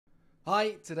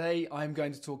Hi, today I'm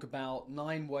going to talk about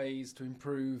 9 ways to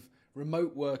improve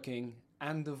remote working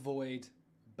and avoid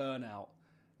burnout.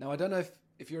 Now, I don't know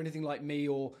if you're anything like me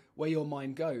or where your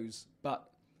mind goes, but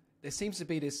there seems to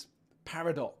be this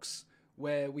paradox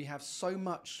where we have so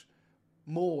much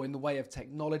more in the way of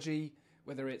technology,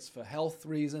 whether it's for health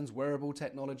reasons, wearable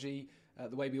technology,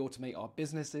 the way we automate our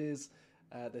businesses,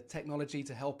 the technology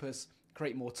to help us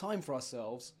create more time for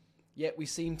ourselves, yet we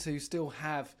seem to still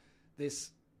have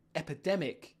this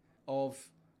epidemic of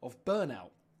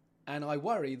burnout. And I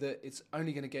worry that it's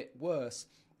only going to get worse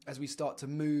as we start to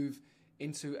move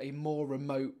into a more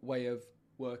remote way of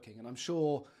working. And I'm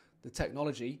sure the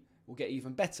technology will get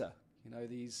even better. You know,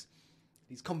 these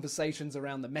conversations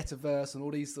around the metaverse and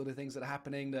all these sort of things that are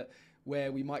happening, that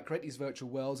where we might create these virtual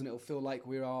worlds and it'll feel like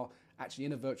we are actually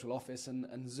in a virtual office, and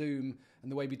Zoom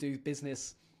and the way we do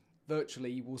business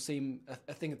virtually will seem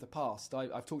a thing of the past.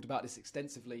 I've talked about this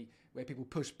extensively, where people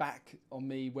push back on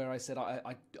me, where I said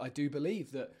I do believe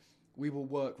that we will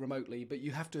work remotely, but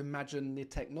you have to imagine the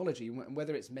technology,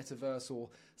 whether it's metaverse or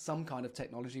some kind of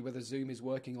technology, whether Zoom is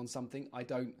working on something, I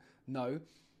don't know.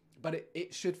 But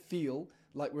it should feel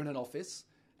like we're in an office,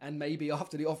 and maybe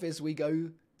after the office we go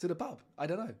to the pub, I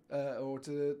don't know, or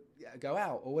to go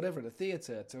out or whatever, the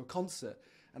theatre, to a concert.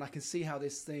 And I can see how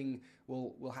this thing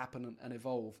will happen and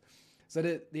evolve. So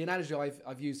the analogy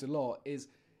I've used a lot is,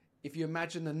 if you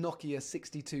imagine the Nokia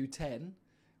 6210,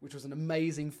 which was an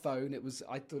amazing phone.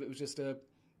 I thought it was just a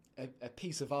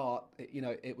piece of art.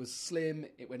 It was slim.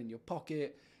 It went in your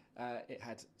pocket. It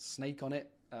had Snake on it,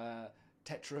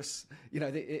 Tetris.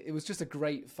 It was just a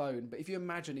great phone. But if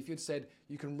you'd said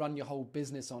you can run your whole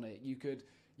business on it, you could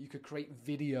create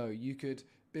video, you could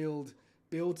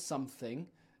build something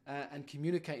and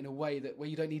communicate in a way where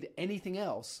you don't need anything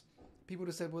else, people would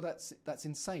have said, well, that's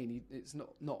insane. It's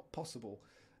not possible.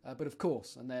 But of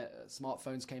course, and their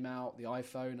smartphones came out, the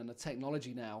iPhone, and the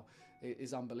technology now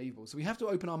is unbelievable. So we have to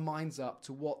open our minds up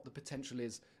to what the potential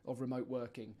is of remote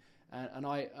working. And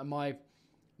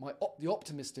the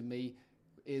optimist in me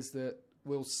is that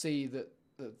we'll see that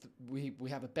we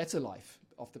have a better life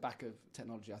off the back of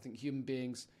technology. I think human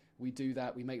beings, we do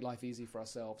that, we make life easy for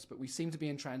ourselves, but we seem to be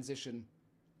in transition.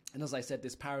 And as I said,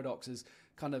 this paradox has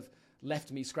kind of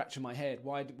left me scratching my head.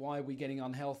 Why are we getting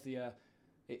unhealthier,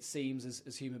 it seems,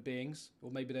 as human beings?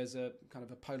 Or maybe there's a kind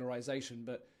of a polarization,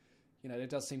 but there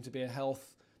does seem to be a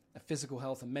physical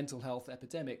health and mental health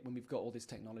epidemic when we've got all this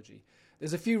technology.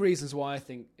 There's a few reasons why I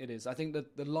think it is. I think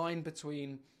that the line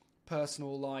between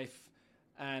personal life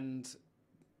and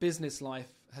business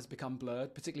life has become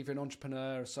blurred, particularly if you're an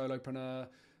entrepreneur, a solopreneur,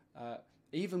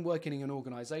 even working in an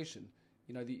organization.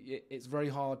 It's very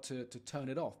hard to turn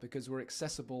it off because we're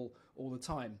accessible all the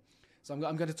time. So I'm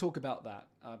going to talk about that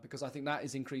because I think that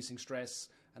is increasing stress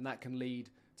and that can lead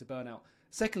to burnout.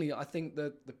 Secondly, I think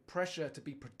that the pressure to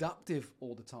be productive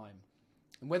all the time,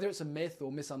 and whether it's a myth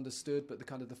or misunderstood, but the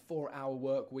 4-hour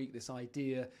work week, this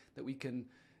idea that we can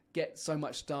get so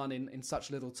much done in such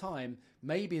little time,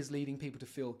 maybe is leading people to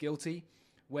feel guilty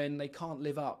when they can't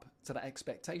live up to that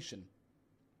expectation.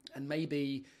 And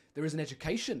maybe there is an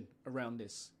education around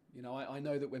this. I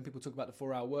know that when people talk about the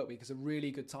 4-hour work week, it's a really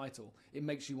good title. It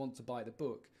makes you want to buy the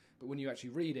book. But when you actually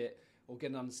read it or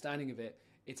get an understanding of it,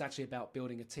 it's actually about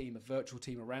building a team, a virtual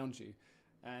team around you.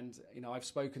 And, I've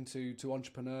spoken to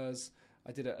entrepreneurs.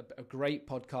 I did a great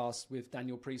podcast with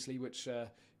Daniel Priestley, which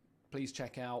please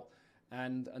check out.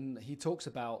 And he talks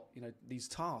about, these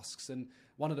tasks. And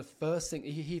one of the first things,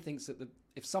 he thinks that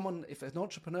if an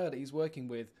entrepreneur that he's working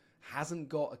with hasn't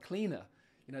got a cleaner,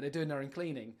 they're doing their own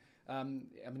cleaning.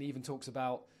 He even talks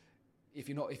about if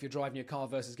you're driving your car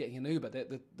versus getting an Uber,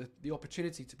 the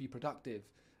opportunity to be productive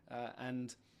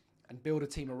and build a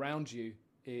team around you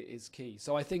is key.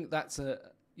 So I think that's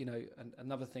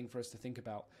another thing for us to think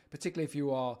about, particularly if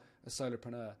you are a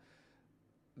solopreneur.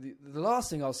 The last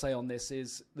thing I'll say on this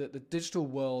is that the digital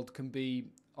world can be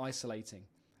isolating.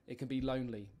 It can be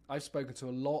lonely. I've spoken to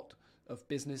a lot of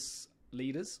business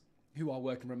leaders who are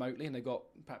working remotely, and they've got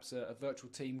perhaps a virtual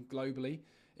team globally.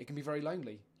 It can be very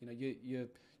lonely.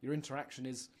 Your interaction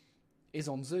is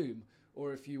on Zoom,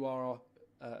 or if you are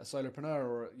a solopreneur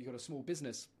or you've got a small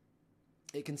business,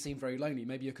 it can seem very lonely.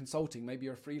 Maybe you're consulting, maybe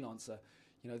you're a freelancer.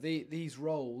 These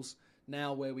roles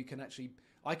now where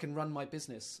I can run my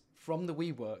business from the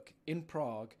WeWork in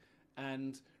Prague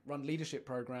and run leadership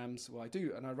programs. Well, I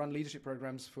do, and I run leadership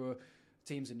programs for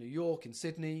teams in New York, in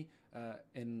Sydney,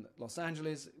 in Los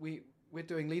Angeles. We're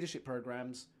doing leadership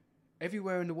programs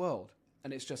everywhere in the world,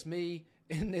 and it's just me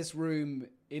in this room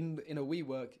in a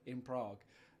WeWork in Prague.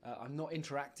 I'm not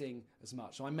interacting as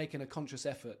much, so I'm making a conscious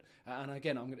effort. And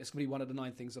again, it's going to be one of the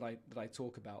 9 things that I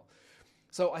talk about.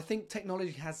 So I think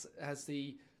technology has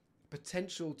the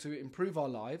potential to improve our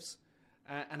lives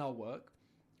and our work.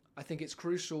 I think it's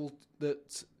crucial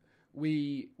that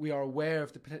we are aware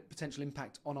of the potential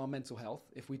impact on our mental health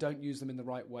if we don't use them in the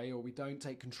right way, or we don't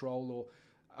take control or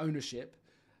ownership,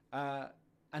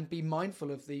 and be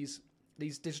mindful of these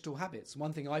digital habits.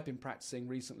 One thing I've been practicing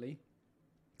recently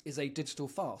is a digital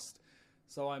fast.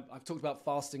 So I've talked about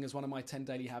fasting as one of my 10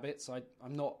 daily habits.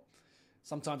 I'm not.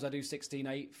 Sometimes I do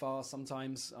 16-8 fast.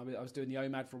 Sometimes I was doing the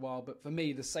OMAD for a while. But for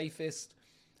me, the safest,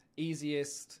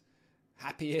 easiest,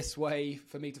 happiest way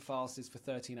for me to fast is for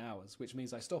 13 hours, which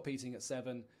means I stop eating at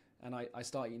 7 and I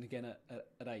start eating again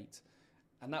at 8.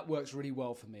 And that works really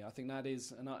well for me. I think that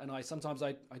is, and I sometimes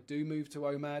I do move to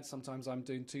OMAD. Sometimes I'm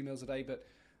doing 2 meals a day, but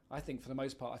I think for the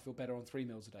most part I feel better on 3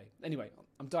 meals a day. Anyway,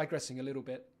 I'm digressing a little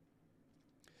bit.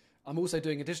 I'm also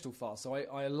doing a digital fast, so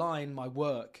I align my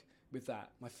work with that.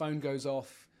 My phone goes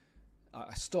off.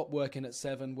 I stop working at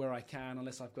 7 where I can,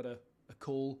 unless I've got a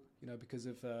call, because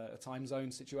of a time zone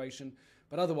situation.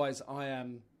 But otherwise,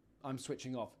 I'm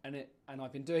switching off, and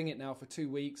I've been doing it now for 2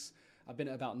 weeks. I've been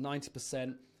at about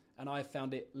 90%, and I've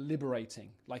found it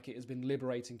liberating. Like, it has been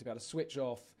liberating to be able to switch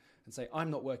off and say, I'm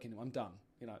not working. I'm done.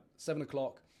 7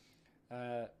 o'clock.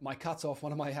 My cut-off,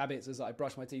 one of my habits is that I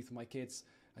brush my teeth with my kids.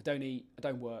 I don't eat. I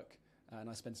don't work. And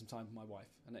I spend some time with my wife,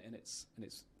 and it's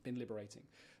been liberating.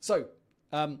 So,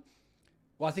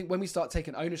 I think when we start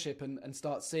taking ownership and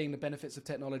start seeing the benefits of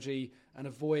technology and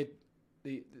avoid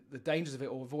the dangers of it,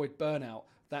 or avoid burnout,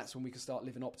 that's when we can start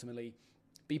living optimally,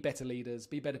 be better leaders,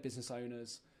 be better business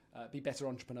owners, be better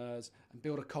entrepreneurs, and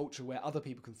build a culture where other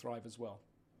people can thrive as well.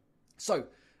 So,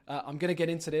 I'm going to get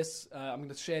into this. I'm going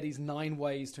to share these 9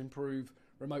 ways to improve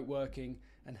remote working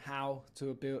and how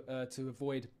to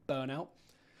avoid burnout.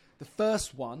 The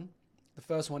first one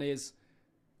is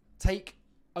take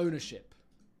ownership.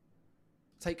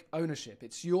 Take ownership.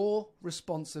 It's your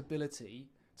responsibility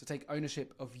to take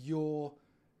ownership of your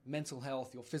mental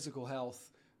health, your physical health,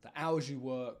 the hours you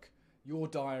work, your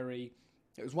diary.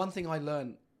 It was one thing I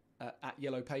learned at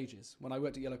Yellow Pages. When I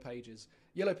worked at Yellow Pages,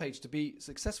 to be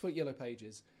successful at Yellow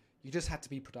Pages, you just had to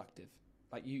be productive.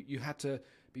 Like you had to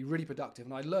be really productive.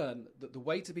 And I learned that the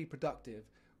way to be productive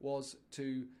was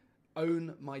to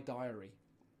own my diary.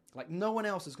 Like, no one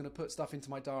else is going to put stuff into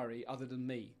my diary other than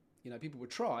me. People would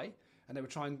try, and they would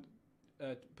try and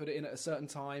put it in at a certain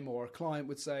time, or a client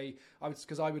would say, I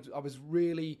was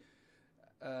really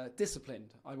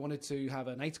disciplined. I wanted to have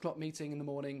an 8 o'clock meeting in the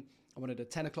morning. I wanted a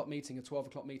 10 o'clock meeting, a 12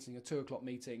 o'clock meeting, a 2 o'clock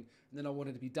meeting, and then I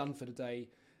wanted to be done for the day.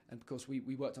 And of course,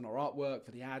 we worked on our artwork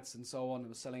for the ads and so on, and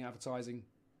was selling advertising.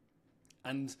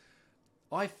 And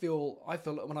I feel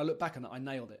that when I look back on it, I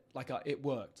nailed it. Like, it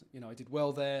worked. I did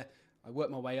well there. I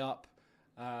worked my way up,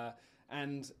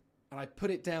 and I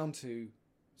put it down to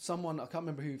someone. I can't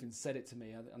remember who even said it to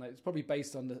me, and it's probably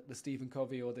based on the Stephen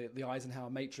Covey or the Eisenhower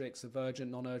matrix of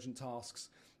urgent, non-urgent tasks.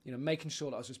 Making sure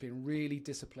that I was just being really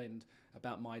disciplined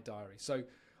about my diary. So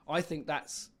I think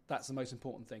that's the most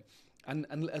important thing. And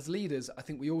as leaders, I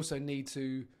think we also need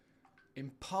to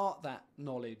impart that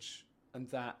knowledge and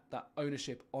that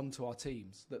ownership onto our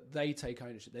teams, that they take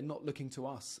ownership. They're not looking to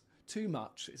us too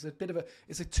much.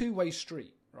 It's a two-way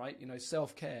street, right?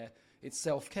 Self-care, it's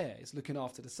self-care. It's looking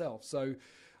after the self. So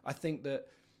I think that,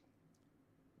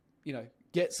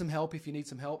 get some help if you need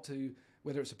some help, to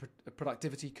whether it's a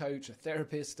productivity coach, a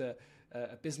therapist, a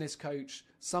business coach,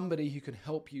 somebody who can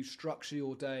help you structure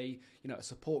your day, a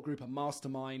support group, a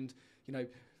mastermind.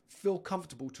 Feel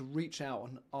comfortable to reach out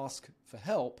and ask for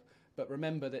help. But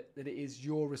remember that it is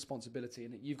your responsibility,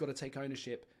 and that you've got to take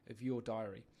ownership of your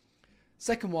diary.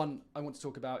 Second one I want to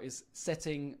talk about is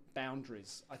setting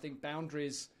boundaries. I think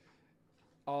boundaries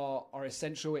are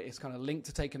essential. It's kind of linked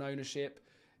to taking ownership.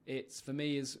 It's, for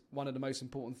me, is one of the most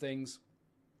important things.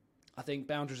 I think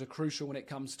boundaries are crucial when it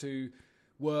comes to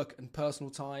work and personal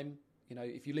time.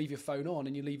 If you leave your phone on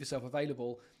and you leave yourself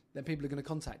available, then people are going to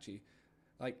contact you.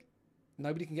 Like,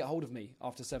 nobody can get hold of me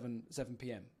after 7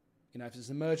 p.m. If it's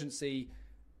an emergency,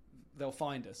 they'll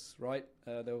find us, right?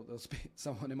 They'll speak to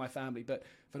someone in my family. But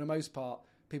for the most part,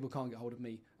 people can't get hold of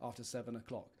me after 7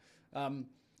 o'clock.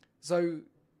 So,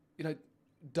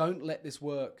 don't let this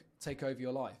work take over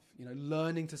your life.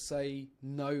 Learning to say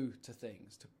no to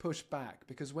things, to push back.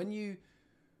 Because when you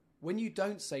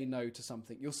don't say no to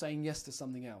something, you're saying yes to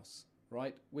something else,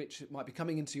 right? Which might be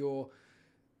coming into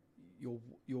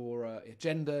your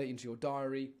agenda, into your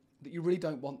diary, that you really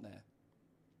don't want there.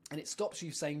 And it stops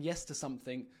you saying yes to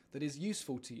something that is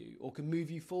useful to you, or can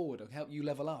move you forward, or help you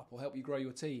level up, or help you grow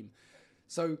your team.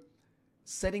 So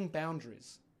setting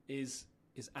boundaries is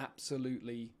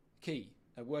absolutely key.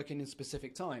 Working in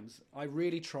specific times, I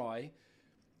really try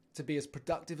to be as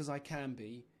productive as I can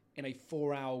be in a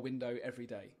 4-hour window every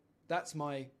day. That's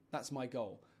my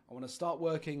goal. I want to start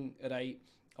working at 8.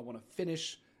 I want to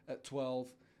finish at 12.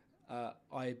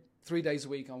 3 days a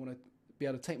week, I want to be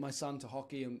able to take my son to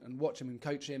hockey and watch him and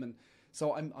coach him. And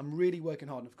so I'm really working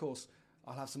hard. And of course,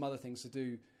 I'll have some other things to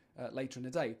do later in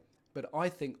the day. But I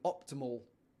think optimal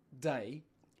day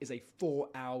is a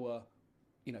 4-hour,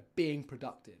 being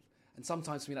productive. And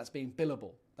sometimes for me, that's being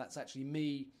billable. That's actually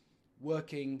me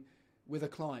working with a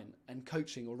client and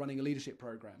coaching or running a leadership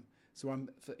program. So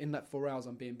in that 4 hours,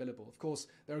 I'm being billable. Of course,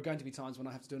 there are going to be times when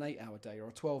I have to do an 8-hour day or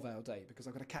a 12-hour day because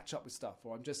I've got to catch up with stuff,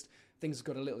 or things have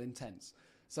got a little intense.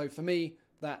 So for me,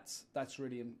 that's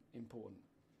really important.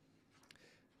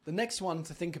 The next one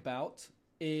to think about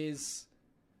is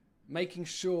making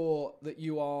sure that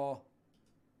you are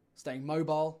staying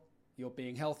mobile, you're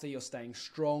being healthy, you're staying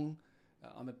strong.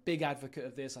 I'm a big advocate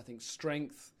of this. I think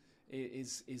strength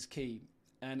is key.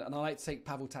 And I like to take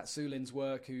Pavel Tatsulin's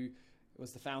work, who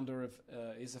was the founder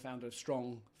of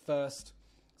Strong First.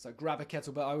 So grab a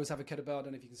kettlebell. I always have a kettlebell. I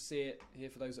don't know if you can see it here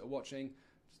for those that are watching.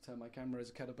 Just turn my camera as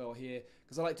a kettlebell here,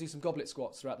 because I like to do some goblet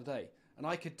squats throughout the day. And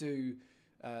I could do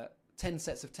 10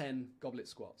 sets of 10 goblet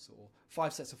squats, or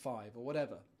 5 sets of 5, or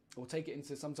whatever. Or take it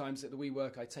into, sometimes at the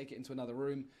WeWork, I take it into another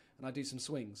room and I do some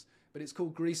swings. But it's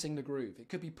called greasing the groove. It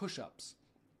could be push-ups.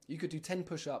 You could do 10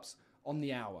 push-ups on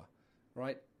the hour,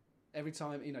 right? Every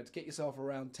time, to get yourself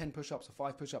around 10 push-ups or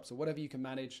 5 push-ups or whatever you can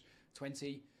manage,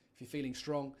 20 if you're feeling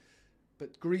strong.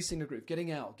 But greasing the groove,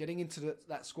 getting out, getting into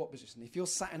that squat position. If you're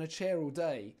sat in a chair all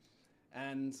day,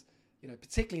 and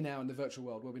particularly now in the virtual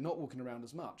world where we're not walking around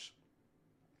as much,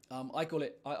 I call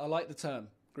it, I like the term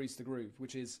grease the groove,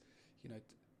 which is,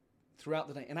 throughout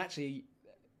the day. And actually,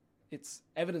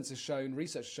 evidence has shown,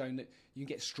 research has shown that you can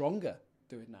get stronger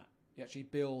doing that. You actually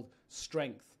build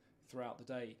strength throughout the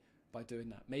day by doing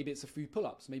that. Maybe it's a few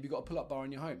pull-ups. Maybe you've got a pull-up bar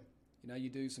in your home. You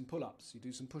do some pull-ups, you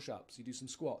do some push-ups, you do some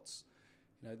squats.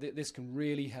 This can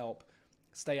really help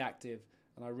stay active,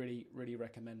 and I really, really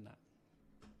recommend that.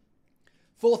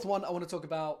 Fourth one I want to talk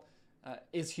about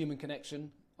is human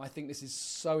connection. I think this is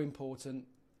so important.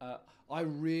 I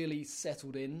really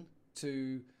settled in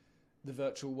to the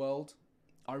virtual world.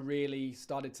 I really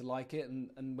started to like it,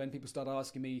 and when people started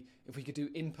asking me if we could do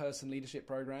in-person leadership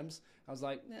programs, I was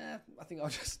like, I think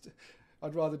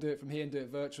I'd rather do it from here and do it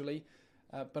virtually.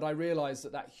 But I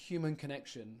realized that human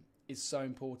connection is so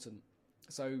important.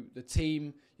 So the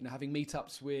team, having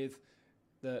meetups with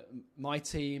my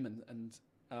team and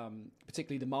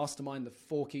particularly the mastermind, the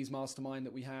 4 Keys mastermind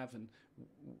that we have, and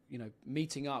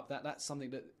meeting up, that's something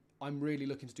that I'm really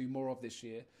looking to do more of this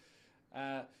year.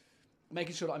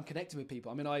 Making sure that I'm connecting with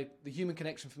people. I mean, the human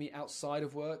connection for me outside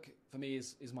of work, for me,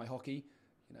 is my hockey.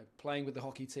 Playing with the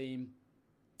hockey team,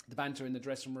 the banter in the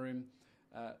dressing room,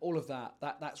 all of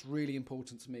that's really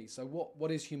important to me. So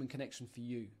what is human connection for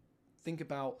you? Think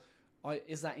about,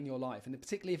 is that in your life? And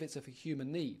particularly if it's a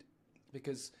human need,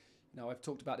 because I've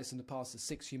talked about this in the past, the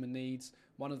 6 human needs.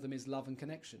 One of them is love and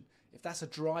connection. If that's a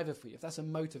driver for you, if that's a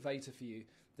motivator for you,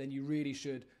 then you really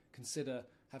should consider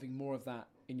having more of that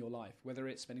in your life, whether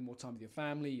it's spending more time with your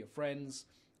family, your friends,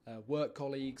 work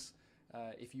colleagues.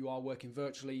 If you are working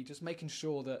virtually, just making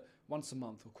sure that once a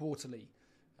month or quarterly,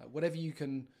 whatever you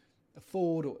can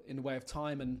afford, or in the way of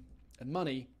time and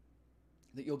money,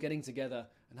 that you're getting together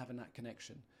and having that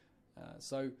connection.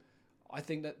 So I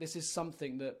think that this is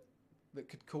something that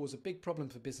could cause a big problem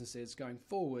for businesses going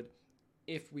forward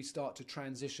if we start to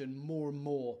transition more and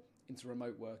more into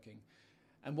remote working.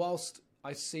 And whilst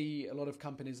I see a lot of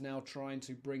companies now trying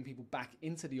to bring people back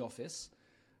into the office,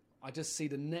 I just see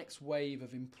the next wave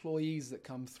of employees that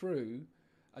come through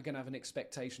are going to have an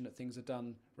expectation that things are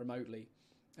done remotely.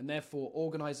 And therefore,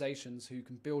 organizations who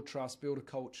can build trust, build a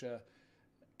culture,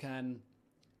 can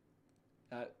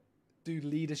do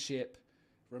leadership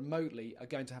remotely are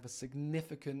going to have a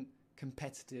significant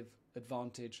competitive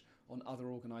advantage on other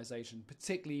organizations,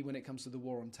 particularly when it comes to the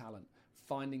war on talent,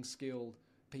 finding skilled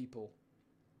people.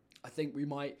 I think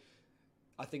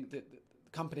that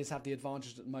companies have the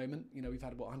advantage at the moment. We've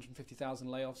had about 150,000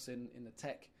 layoffs in the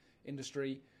tech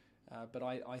industry. But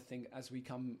I think as we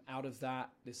come out of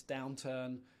this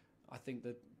downturn, I think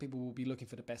that people will be looking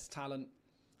for the best talent,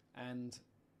 and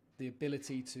the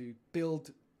ability to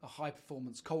build a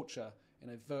high-performance culture in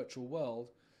a virtual world,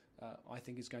 I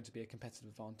think is going to be a competitive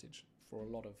advantage for a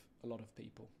lot of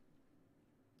people.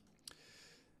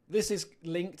 This is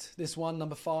linked, this one,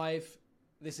 number 5.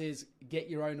 This is get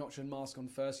your own oxygen mask on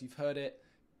first. You've heard it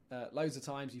loads of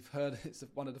times. You've heard it's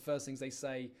one of the first things they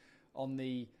say on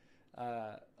the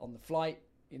flight.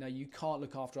 You can't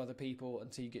look after other people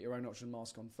until you get your own oxygen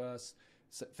mask on first.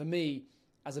 So for me,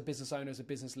 as a business owner, as a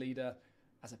business leader,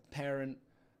 as a parent,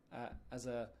 as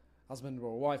a husband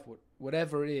or a wife,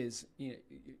 whatever it is,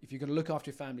 if you're going to look after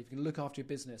your family, if you're going to look after your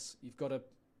business, you've got to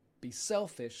be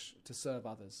selfish to serve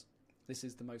others. This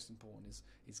is the most important,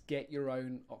 is get your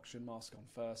own oxygen mask on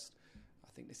first.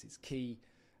 I think this is key.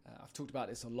 I've talked about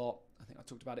this a lot. I think I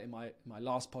talked about it in my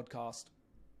last podcast.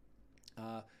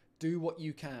 Do what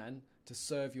you can to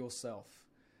serve yourself.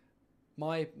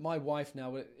 My wife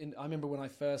now, I remember when I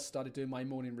first started doing my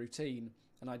morning routine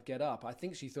and I'd get up, I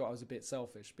think she thought I was a bit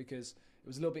selfish because it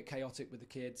was a little bit chaotic with the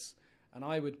kids, and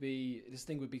this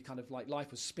thing would be kind of like life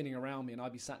was spinning around me, and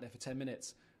I'd be sat there for 10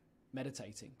 minutes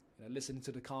meditating, listening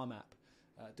to the Calm app,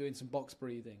 doing some box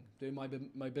breathing, doing my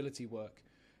mobility work.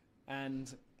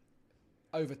 And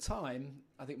over time,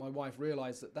 I think my wife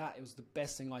realized that it was the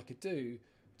best thing I could do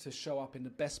to show up in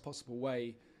the best possible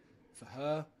way for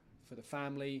her, for the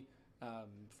family,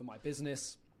 for my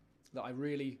business, that I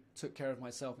really took care of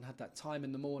myself and had that time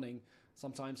in the morning,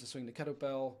 sometimes to swing the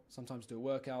kettlebell, sometimes do a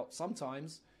workout,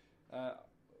 sometimes,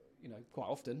 quite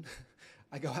often,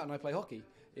 I go out and I play hockey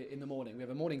in the morning. We have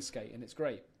a morning skate and it's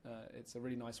great. It's a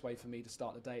really nice way for me to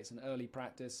start the day. It's an early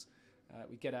practice.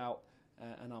 We get out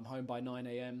and I'm home by 9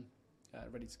 a.m.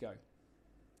 Ready to go.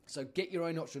 So get your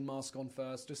own oxygen mask on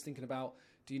first, just thinking about,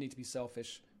 do you need to be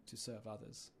selfish to serve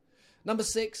others? Number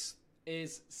 6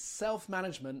 is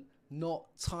self-management, not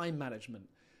time management.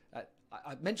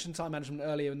 I mentioned time management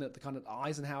earlier in the kind of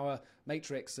Eisenhower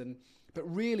matrix,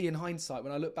 but really in hindsight,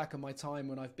 when I look back on my time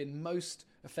when I've been most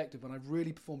effective, when I've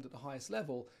really performed at the highest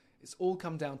level, it's all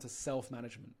come down to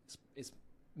self-management. It's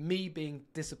me being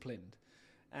disciplined.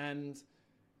 And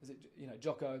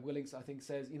Jocko Willink, I think,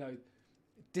 says,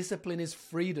 discipline is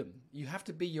freedom. You have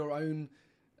to be your own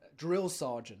drill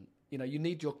sergeant. You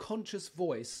need your conscious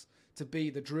voice to be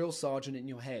the drill sergeant in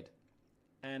your head.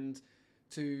 And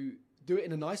to do it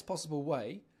in a nice possible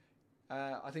way,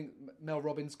 I think Mel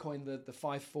Robbins coined the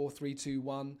 5, 4, 3, 2,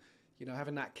 1,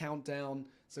 having that countdown.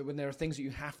 So when there are things that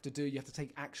you have to do, you have to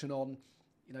take action on,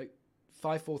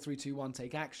 5, 4, 3, 2, 1,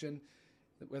 take action.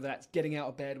 Whether that's getting out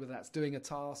of bed, whether that's doing a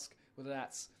task, whether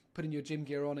that's putting your gym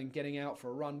gear on and getting out for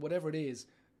a run, whatever it is,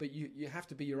 but you have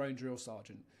to be your own drill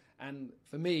sergeant. And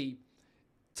for me,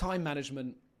 time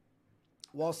management,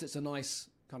 whilst it's a nice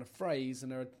kind of phrase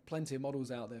and there are plenty of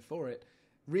models out there for it,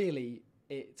 really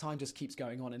time just keeps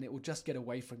going on and it will just get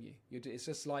away from you. It's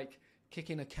just like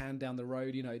kicking a can down the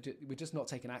road. We're just not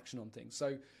taking action on things.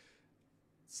 So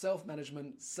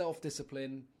self-management,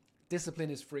 self-discipline, discipline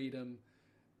is freedom.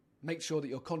 Make sure that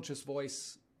your conscious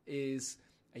voice is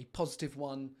a positive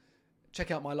one. Check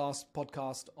out my last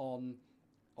podcast on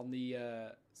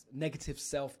the negative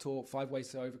self-talk, 5 ways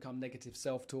to overcome negative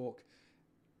self-talk.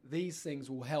 These things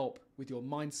will help with your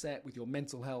mindset, with your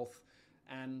mental health,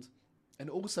 and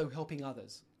also helping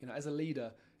others. As a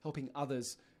leader, helping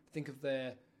others think of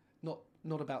their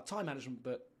not about time management,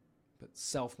 but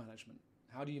self-management.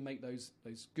 How do you make those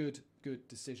good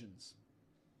decisions?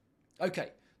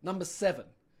 Okay, number 7,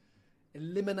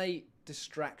 eliminate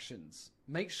distractions.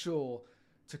 Make sure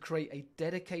to create a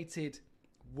dedicated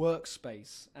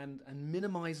workspace and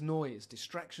minimize noise,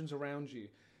 distractions around you.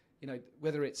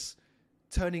 Whether it's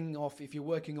turning off, if you're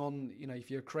working on, if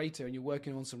you're a creator and you're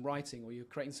working on some writing or you're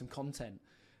creating some content,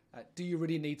 do you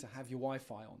really need to have your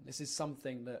Wi-Fi on? This is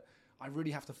something that I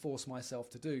really have to force myself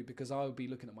to do because I will be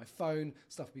looking at my phone,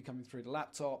 stuff will be coming through the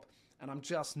laptop, and I'm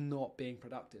just not being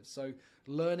productive. So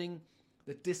learning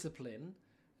the discipline,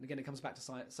 and again, it comes back to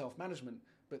self-management,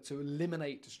 but to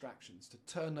eliminate distractions, to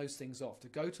turn those things off, to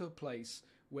go to a place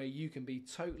where you can be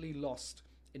totally lost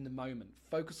in the moment.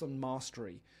 Focus on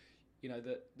mastery.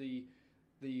 The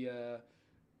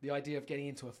idea of getting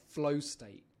into a flow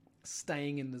state,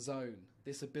 staying in the zone,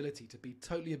 this ability to be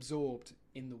totally absorbed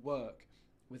in the work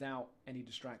without any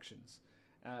distractions.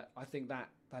 I think that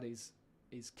is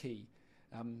key.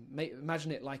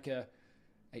 Imagine it like a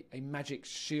magic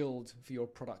shield for your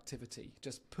productivity.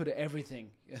 Just put everything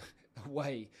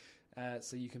away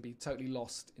so you can be totally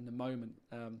lost in the moment.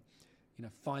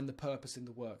 Find the purpose in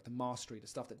the work, the mastery, the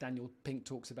stuff that Daniel Pink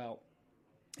talks about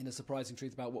in A Surprising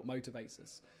Truth about what motivates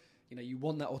us. You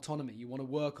want that autonomy. You want to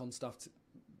work on stuff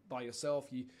by yourself.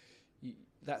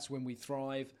 That's when we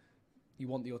thrive. You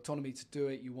want the autonomy to do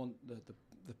it. You want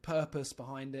the purpose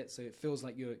behind it, so it feels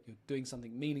like you're doing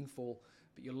something meaningful,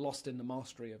 but you're lost in the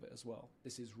mastery of it as well.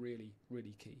 This is really,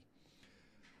 really key.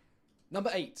 Number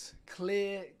 8,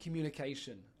 clear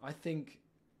communication. I think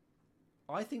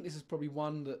this is probably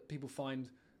one that people find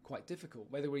quite difficult.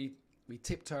 Whether we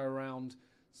tiptoe around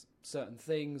certain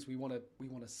things, we want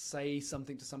to say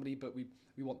something to somebody, but we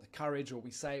want the courage, or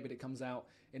we say it, but it comes out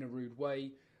in a rude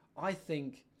way. I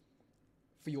think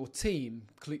for your team,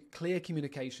 clear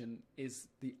communication is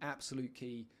the absolute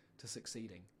key to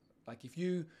succeeding. Like if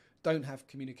you don't have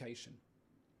communication,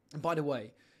 and by the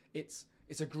way, it's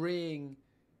agreeing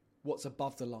what's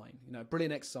above the line. You know, a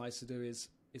brilliant exercise to do is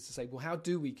to say, well, how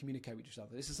do we communicate with each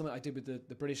other? This is something I did with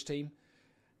the British team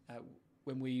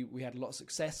when we had a lot of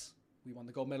success. We won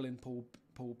the gold medal in Pool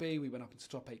B. We went up into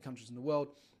the top 8 countries in the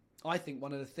world. I think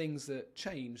one of the things that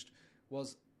changed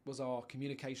was our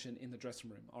communication in the dressing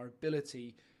room, our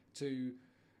ability to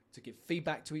give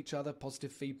feedback to each other,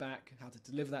 positive feedback, how to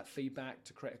deliver that feedback,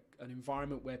 to create an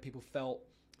environment where people felt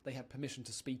they had permission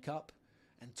to speak up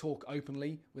and talk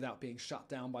openly without being shut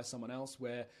down by someone else,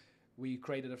 where we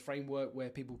created a framework where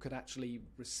people could actually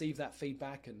receive that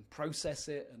feedback and process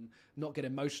it and not get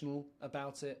emotional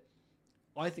about it.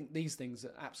 I think these things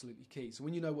are absolutely key. So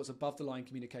when you know what's above the line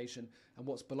communication and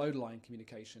what's below the line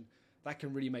communication, that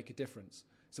can really make a difference.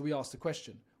 So we asked the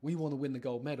question, we want to win the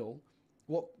gold medal.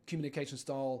 What communication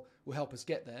style will help us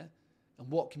get there? And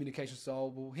what communication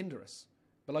style will hinder us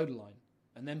below the line?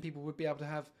 And then people would be able to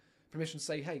have permission to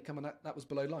say, hey, come on, that was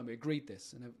below the line. We agreed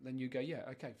this. And then you go, yeah,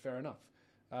 okay, fair enough.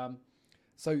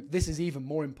 So this is even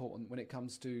more important when it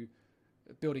comes to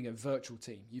building a virtual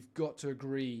team. You've got to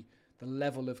agree the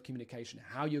level of communication,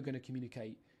 how you're going to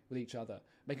communicate with each other,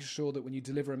 making sure that when you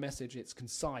deliver a message, it's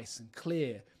concise and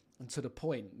clear and to the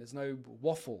point. There's no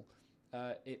waffle.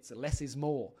 It's less is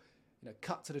more. You know,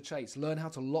 cut to the chase. Learn how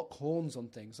to lock horns on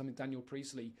things. Something Daniel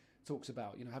Priestley talks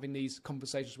about. You know, having these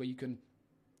conversations where you can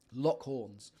lock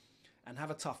horns and have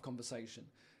a tough conversation.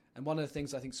 And one of the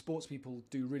things I think sports people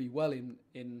do really well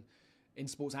in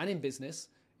sports and in business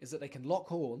is that they can lock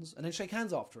horns and then shake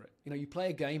hands after it. You know, you play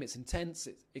a game, it's intense,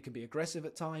 it can be aggressive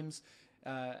at times,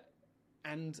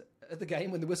 and at the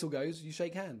game, when the whistle goes, you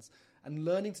shake hands. And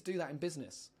learning to do that in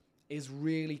business is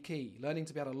really key. Learning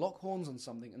to be able to lock horns on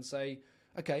something and say,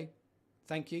 okay,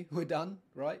 thank you, we're done,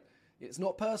 right? It's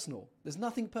not personal. There's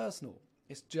nothing personal.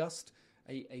 It's just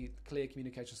a clear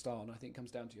communication style, and I think it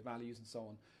comes down to your values and so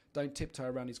on. Don't tiptoe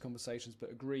around these conversations,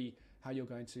 but agree how you're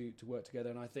going to work together.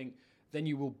 And I think then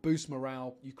you will boost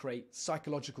morale, you create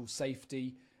psychological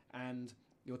safety, and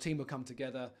your team will come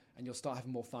together and you'll start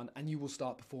having more fun and you will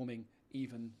start performing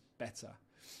even better.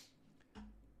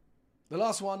 The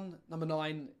last one, number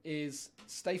 9, is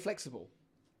stay flexible.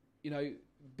 You know,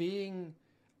 being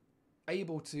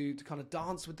able to kind of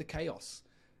dance with the chaos,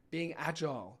 being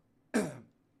agile.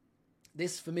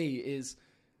 This for me is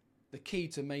the key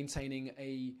to maintaining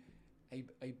a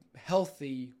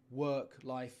healthy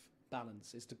work-life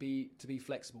balance, is to be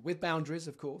flexible with boundaries,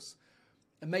 of course.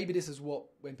 And maybe this is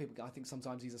when people, I think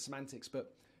sometimes these are semantics,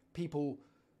 but people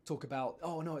talk about,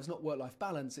 oh no, it's not work-life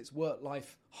balance, it's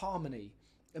work-life harmony.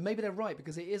 And maybe they're right,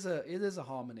 because it is a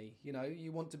harmony. You know,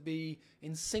 you want to be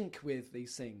in sync with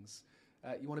these things.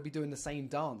 You want to be doing the same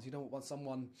dance. You don't want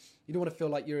to feel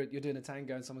like you're doing a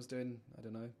tango and someone's doing, I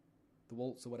don't know, the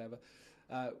waltz or whatever.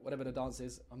 Whatever the dance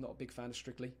is. I'm not a big fan of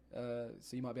Strictly,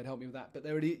 so you might be able to help me with that. But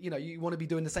you want to be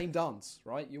doing the same dance,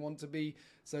 right? You want to be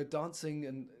dancing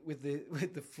and with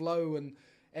the flow and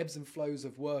ebbs and flows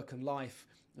of work and life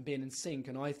and being in sync.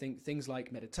 And I think things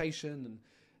like meditation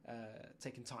and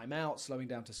taking time out, slowing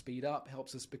down to speed up,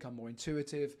 helps us become more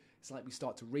intuitive. It's like we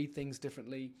start to read things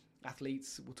differently.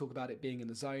 Athletes will talk about it being in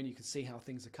the zone. You can see how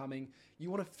things are coming. You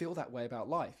want to feel that way about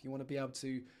life. You want to be able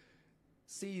to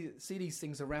see these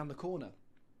things around the corner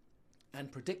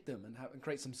and predict them and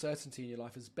create some certainty in your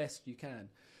life as best you can.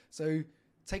 So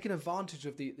taking advantage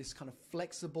of this kind of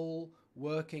flexible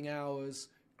working hours,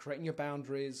 creating your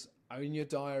boundaries, owning your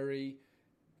diary,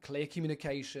 clear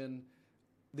communication,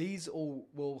 these all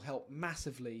will help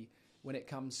massively when it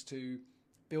comes to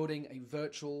building a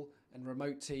virtual and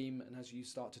remote team. And as you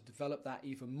start to develop that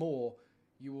even more,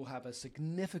 you will have a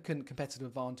significant competitive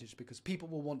advantage, because people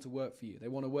will want to work for you. They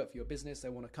want to work for your business. They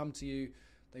want to come to you.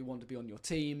 They want to be on your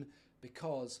team,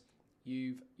 because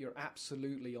you're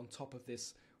absolutely on top of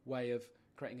this way of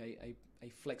creating a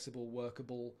flexible,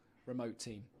 workable, remote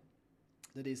team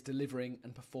that is delivering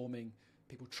and performing.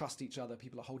 People trust each other.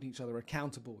 People are holding each other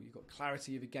accountable. You've got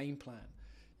clarity of your game plan.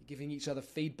 You're giving each other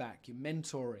feedback. You're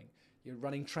mentoring. You're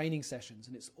running training sessions,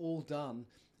 and it's all done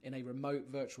in a remote,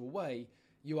 virtual way.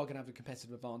 You are going to have a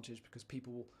competitive advantage, because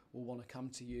people will want to come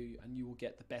to you, and you will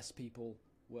get the best people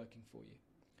working for you.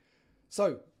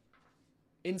 So,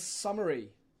 in summary,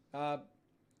 I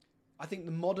think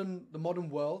the modern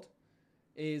world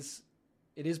is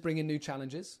bringing new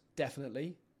challenges,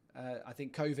 definitely. I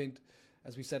think COVID,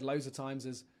 as we've said loads of times,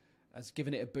 has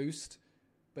given it a boost.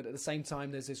 But at the same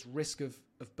time, there's this risk of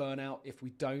burnout if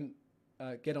we don't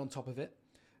get on top of it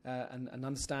and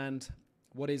understand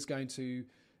what is going to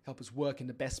help us work in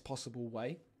the best possible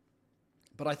way.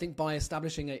 But I think by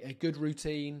establishing a good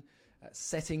routine,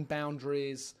 setting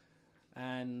boundaries,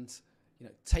 and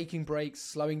taking breaks,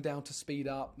 slowing down to speed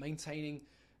up, maintaining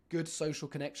good social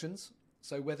connections.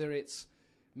 So whether it's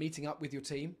meeting up with your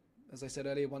team, as I said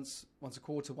earlier, once a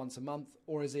quarter, once a month,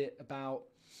 or is it about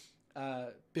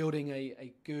building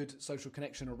a good social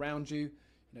connection around you,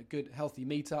 good healthy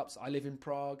meetups. I live in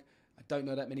Prague. I don't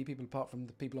know that many people apart from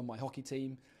the people on my hockey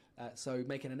team. So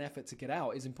making an effort to get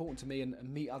out is important to me and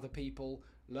meet other people,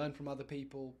 learn from other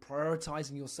people,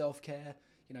 prioritizing your self-care,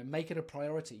 make it a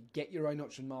priority. Get your own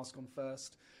oxygen mask on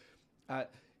first.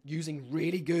 Using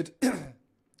really good,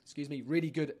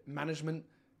 really good management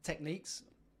techniques.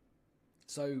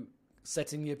 So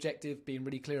setting the objective, being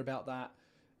really clear about that,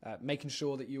 making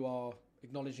sure that you are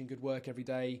acknowledging good work every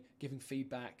day, giving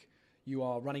feedback, you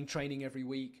are running training every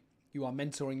week, you are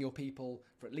mentoring your people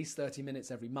for at least 30 minutes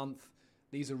every month.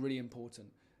 These are really important.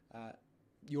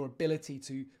 Your ability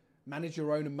to manage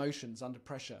your own emotions under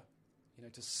pressure,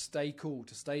 to stay cool,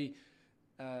 to stay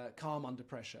calm under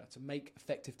pressure, to make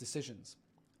effective decisions.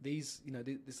 These,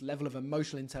 this level of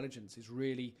emotional intelligence is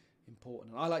really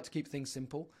important. And I like to keep things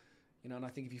simple, and I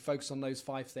think if you focus on those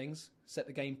 5 things, set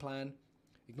the game plan,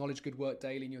 acknowledge good work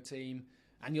daily in your team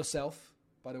and yourself,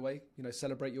 by the way,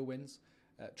 celebrate your wins.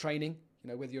 Training,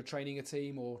 whether you're training a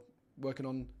team or working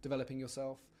on developing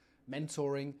yourself.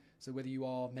 Mentoring, so whether you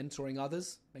are mentoring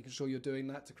others, making sure you're doing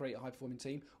that to create a high-performing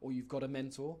team, or you've got a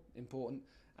mentor, important,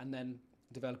 and then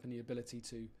developing the ability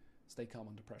to stay calm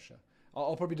under pressure.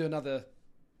 I'll probably do another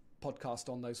podcast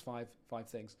on those five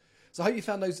things. So I hope you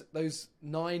found those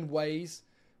 9 ways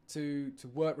to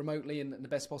work remotely in the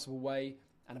best possible way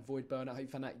and avoid burnout. I hope you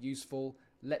found that useful.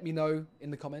 Let me know in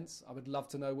the comments. I would love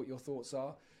to know what your thoughts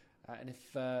are. And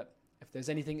if there's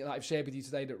anything that I've shared with you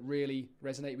today that really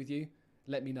resonate with you,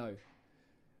 let me know.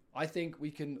 I think we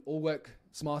can all work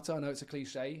smarter. I know it's a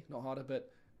cliche, not harder,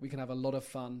 but we can have a lot of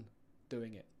fun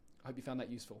doing it. I hope you found that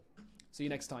useful. See you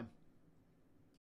next time.